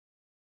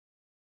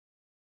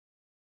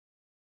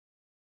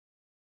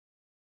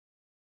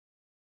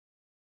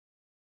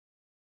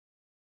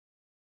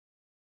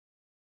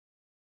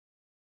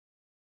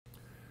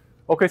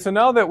Okay, so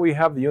now that we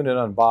have the unit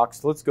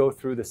unboxed, let's go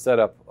through the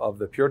setup of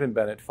the Puritan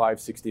Bennett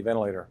 560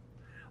 ventilator.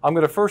 I'm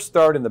going to first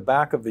start in the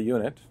back of the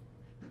unit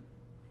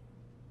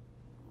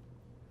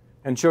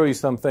and show you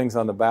some things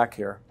on the back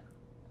here.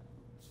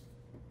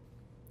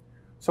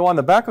 So on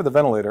the back of the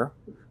ventilator,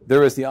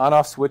 there is the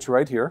on-off switch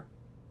right here.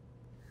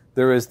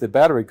 There is the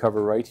battery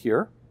cover right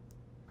here.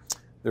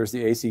 There's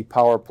the AC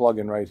power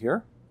plug-in right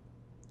here.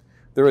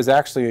 There is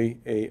actually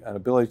an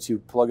ability to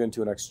plug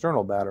into an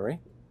external battery.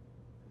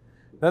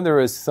 Then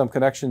there is some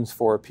connections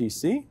for a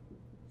PC,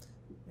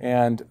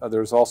 and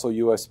there's also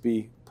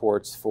USB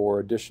ports for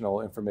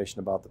additional information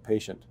about the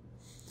patient.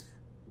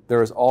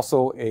 There is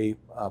also a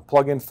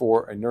plug-in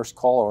for a nurse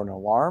call or an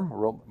alarm, a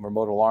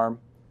remote alarm,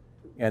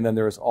 and then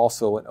there is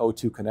also an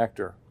O2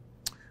 connector.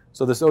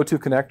 So this O2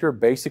 connector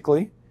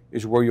basically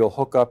is where you'll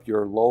hook up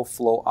your low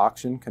flow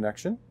oxygen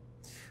connection.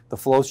 The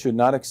flow should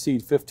not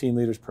exceed 15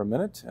 liters per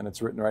minute, and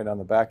it's written right on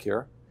the back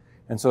here.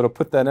 And so to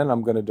put that in,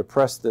 I'm going to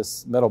depress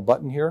this metal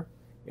button here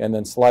and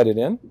then slide it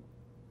in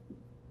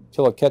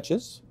till it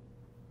catches.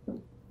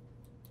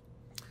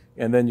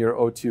 And then your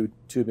O2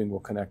 tubing will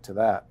connect to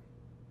that.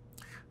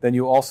 Then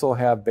you also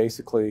have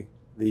basically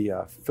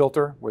the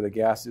filter where the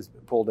gas is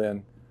pulled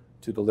in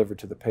to deliver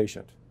to the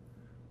patient.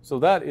 So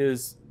that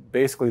is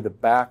basically the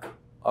back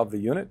of the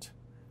unit.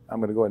 I'm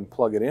going to go ahead and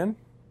plug it in.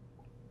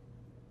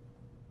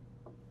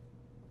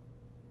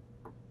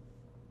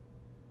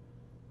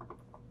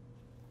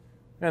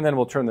 And then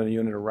we'll turn the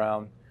unit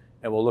around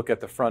and we'll look at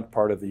the front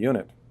part of the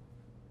unit.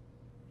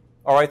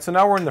 All right, so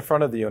now we're in the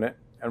front of the unit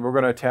and we're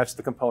going to attach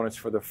the components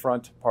for the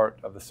front part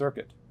of the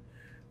circuit.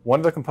 One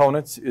of the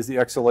components is the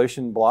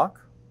exhalation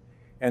block.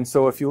 And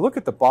so if you look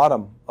at the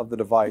bottom of the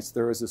device,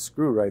 there is a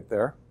screw right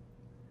there.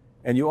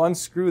 And you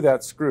unscrew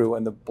that screw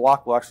and the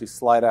block will actually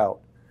slide out.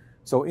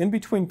 So in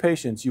between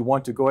patients, you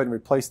want to go ahead and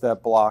replace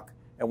that block.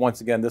 And once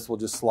again, this will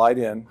just slide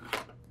in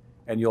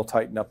and you'll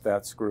tighten up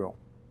that screw.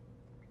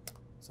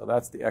 So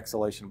that's the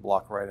exhalation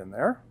block right in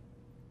there.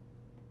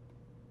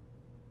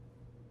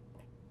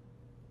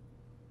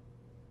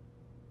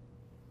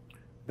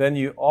 Then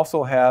you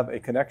also have a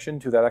connection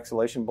to that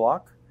exhalation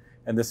block,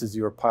 and this is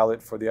your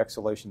pilot for the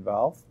exhalation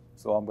valve.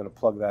 So I'm going to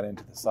plug that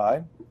into the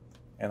side,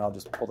 and I'll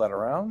just pull that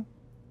around,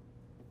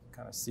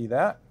 kind of see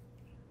that.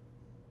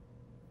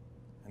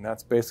 And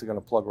that's basically going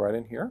to plug right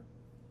in here.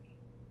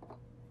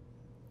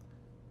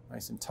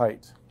 Nice and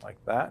tight, like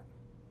that.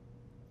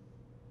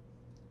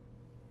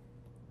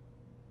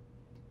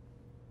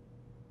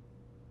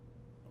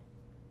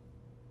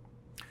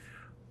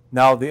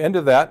 Now the end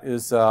of that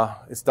is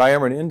it's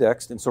diameter and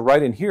indexed, and so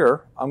right in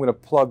here, I'm going to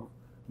plug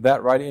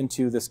that right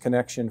into this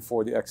connection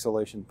for the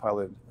exhalation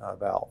pilot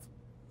valve.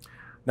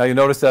 Now you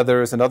notice that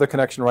there is another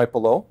connection right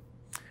below.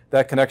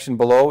 That connection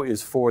below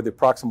is for the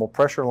proximal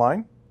pressure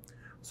line.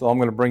 So I'm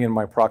going to bring in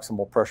my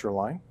proximal pressure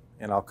line,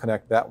 and I'll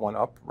connect that one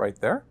up right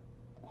there.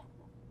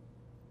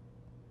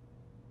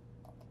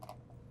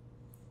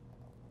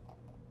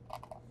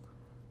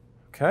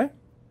 Okay.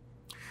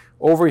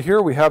 Over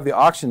here we have the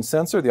oxygen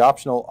sensor, the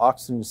optional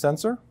oxygen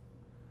sensor.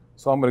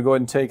 So I'm going to go ahead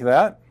and take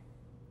that,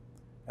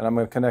 and I'm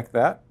going to connect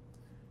that.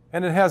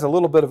 And it has a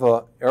little bit of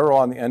an arrow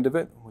on the end of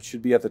it, which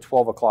should be at the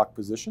 12 o'clock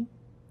position.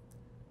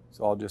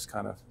 So I'll just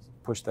kind of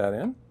push that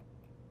in.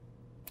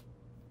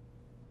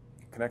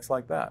 It connects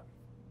like that.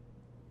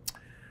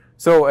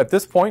 So at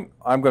this point,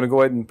 I'm going to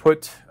go ahead and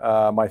put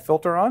my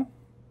filter on.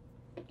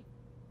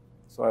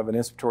 So I have an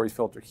inspiratory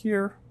filter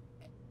here.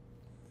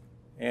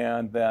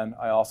 And then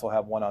I also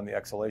have one on the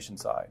exhalation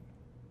side.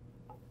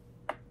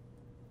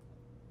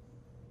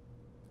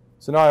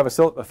 So now I have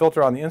a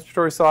filter on the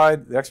inspiratory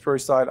side. The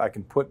expiratory side, I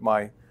can put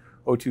my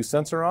O2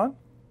 sensor on.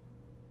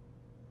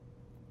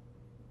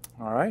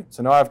 All right,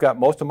 so now I've got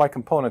most of my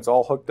components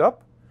all hooked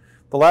up.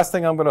 The last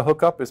thing I'm going to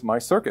hook up is my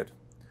circuit.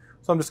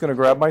 So I'm just going to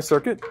grab my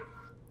circuit,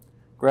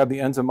 grab the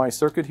ends of my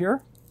circuit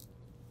here,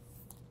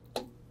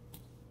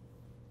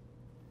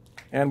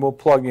 and we'll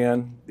plug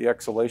in the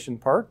exhalation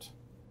part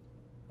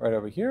right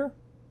over here,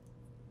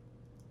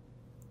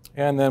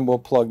 and then we'll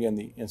plug in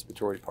the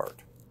inspiratory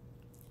part.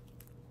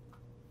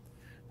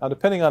 Now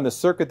depending on the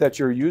circuit that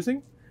you're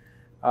using,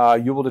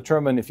 you will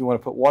determine if you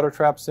want to put water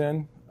traps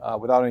in.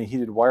 Without any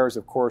heated wires,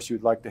 of course,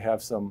 you'd like to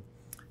have some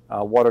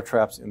water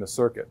traps in the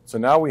circuit. So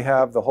now we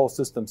have the whole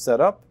system set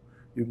up.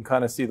 You can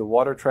kind of see the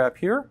water trap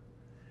here,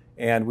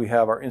 and we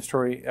have our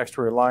inspiratory,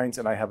 exspiratory lines,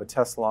 and I have a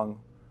test lung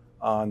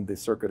on the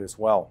circuit as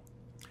well.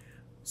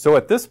 So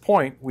at this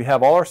point, we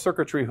have all our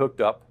circuitry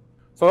hooked up.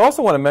 So I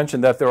also want to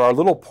mention that there are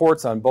little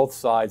ports on both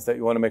sides that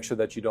you want to make sure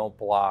that you don't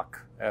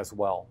block as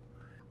well.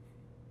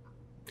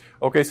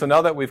 Okay, so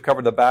now that we've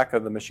covered the back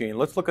of the machine,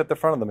 let's look at the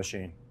front of the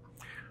machine.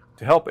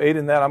 To help aid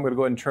in that, I'm going to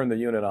go ahead and turn the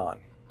unit on.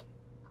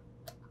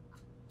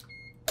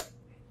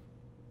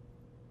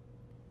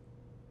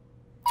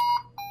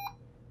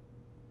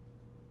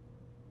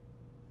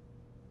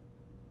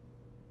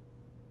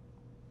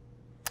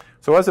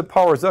 So as it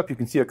powers up, you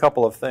can see a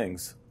couple of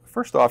things.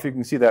 First off, you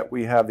can see that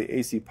we have the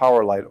AC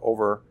power light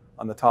over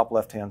on the top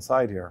left-hand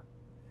side here.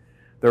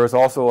 There is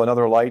also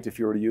another light if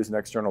you were to use an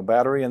external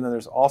battery, and then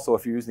there's also,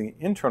 if you're using an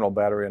internal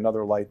battery,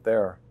 another light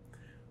there.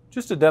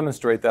 Just to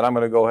demonstrate that, I'm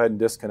going to go ahead and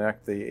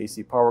disconnect the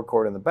AC power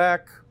cord in the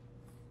back,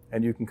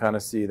 and you can kind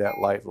of see that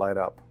light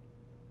up.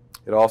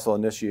 It also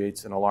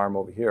initiates an alarm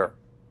over here.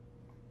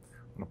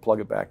 I'm going to plug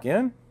it back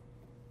in.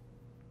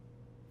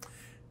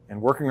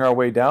 And working our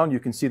way down, you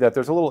can see that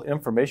there's a little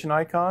information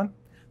icon.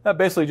 That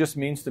basically just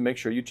means to make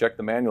sure you check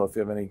the manual if you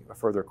have any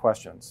further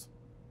questions.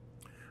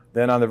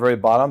 Then on the very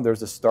bottom,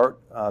 there's a start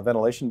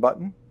ventilation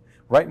button.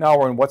 Right now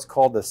we're in what's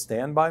called the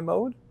standby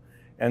mode.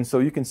 And so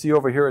you can see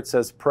over here it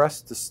says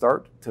press to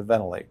start to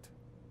ventilate.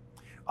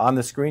 On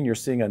the screen you're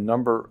seeing a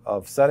number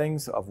of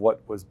settings of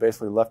what was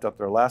basically left up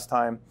there last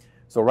time.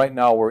 So right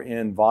now we're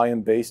in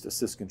volume-based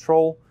assist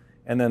control,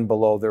 and then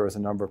below there is a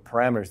number of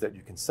parameters that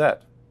you can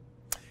set.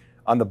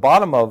 On the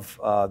bottom of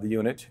the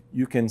unit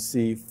you can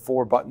see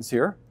 4 buttons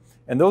here,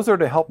 and those are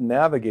to help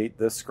navigate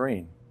this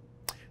screen.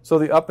 So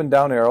the up and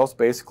down arrows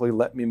basically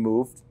let me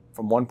move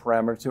from one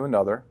parameter to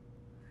another,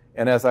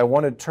 and as I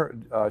wanted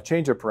to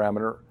change a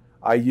parameter,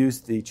 I use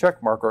the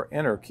checkmark or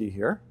enter key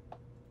here,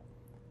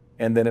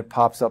 and then it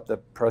pops up the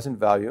present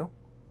value,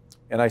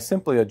 and I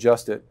simply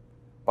adjust it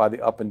by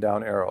the up and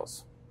down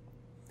arrows.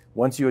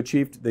 Once you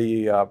achieved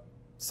the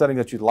setting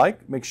that you'd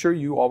like, make sure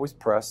you always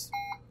press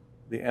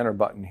the enter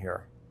button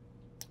here.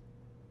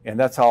 And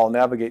that's how I'll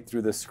navigate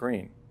through this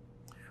screen.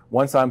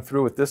 Once I'm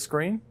through with this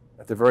screen,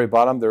 at the very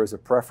bottom there is a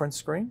preference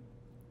screen.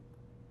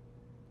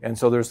 And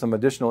so there's some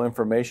additional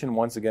information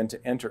once again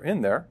to enter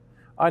in there.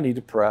 I need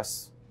to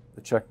press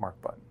the checkmark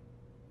button.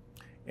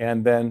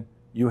 And then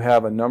you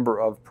have a number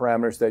of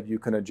parameters that you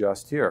can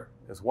adjust here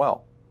as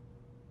well.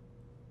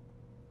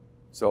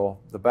 So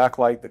the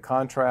backlight, the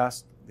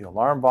contrast, the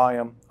alarm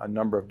volume, a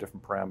number of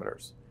different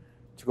parameters.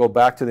 To go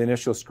back to the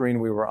initial screen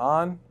we were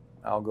on,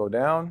 I'll go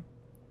down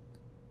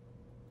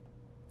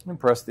and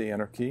press the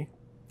enter key.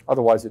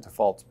 Otherwise it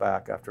defaults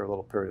back after a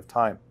little period of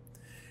time.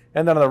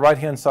 And then on the right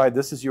hand side,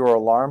 this is your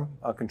alarm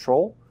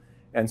control.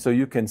 And so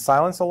you can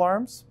silence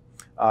alarms.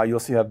 You'll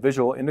see have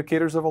visual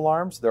indicators of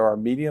alarms. There are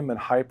medium and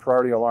high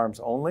priority alarms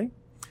only.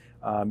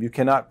 You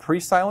cannot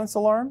pre-silence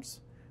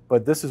alarms,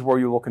 but this is where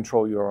you will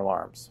control your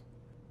alarms.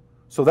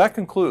 So that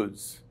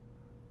concludes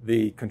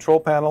the control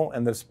panel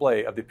and the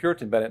display of the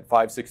Puritan Bennett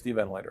 560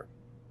 ventilator.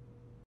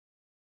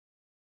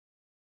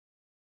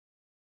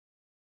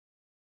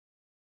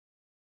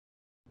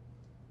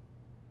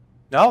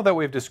 Now that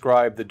we've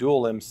described the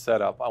dual limb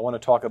setup, I want to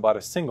talk about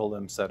a single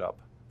limb setup.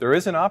 There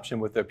is an option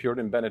with the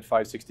Puritan Bennett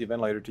 560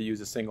 ventilator to use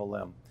a single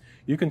limb.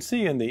 You can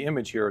see in the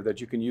image here that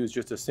you can use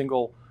just a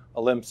single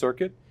limb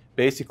circuit.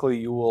 Basically,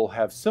 you will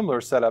have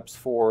similar setups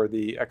for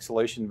the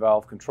exhalation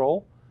valve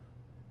control.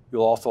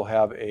 You'll also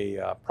have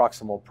a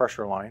proximal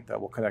pressure line that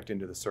will connect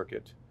into the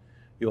circuit.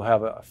 You'll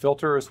have a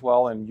filter as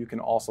well, and you can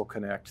also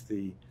connect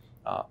the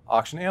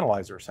oxygen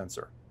analyzer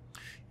sensor.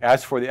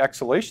 As for the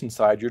exhalation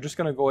side, you're just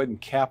going to go ahead and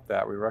cap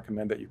that. We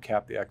recommend that you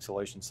cap the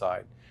exhalation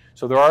side.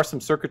 So there are some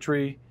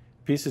circuitry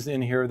pieces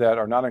in here that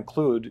are not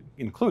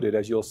included,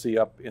 as you'll see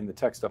up in the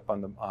text up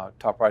on the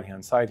top right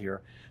hand side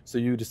here. So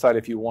you decide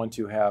if you want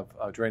to have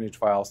drainage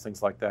vials,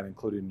 things like that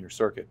included in your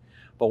circuit.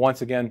 But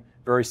once again,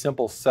 very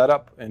simple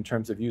setup in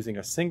terms of using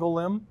a single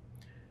limb.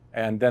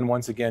 And then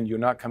once again, you're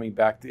not coming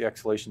back to the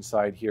exhalation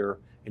side here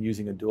and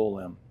using a dual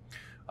limb.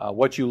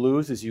 What you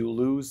lose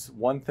is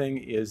one thing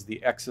is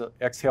the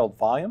exhaled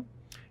volume.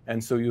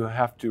 And so you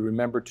have to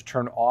remember to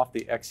turn off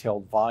the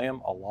exhaled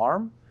volume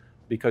alarm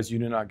because you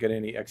do not get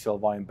any exhaled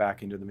volume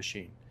back into the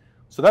machine.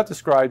 So that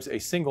describes a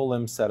single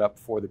limb setup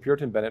for the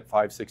Puritan Bennett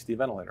 560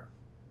 ventilator.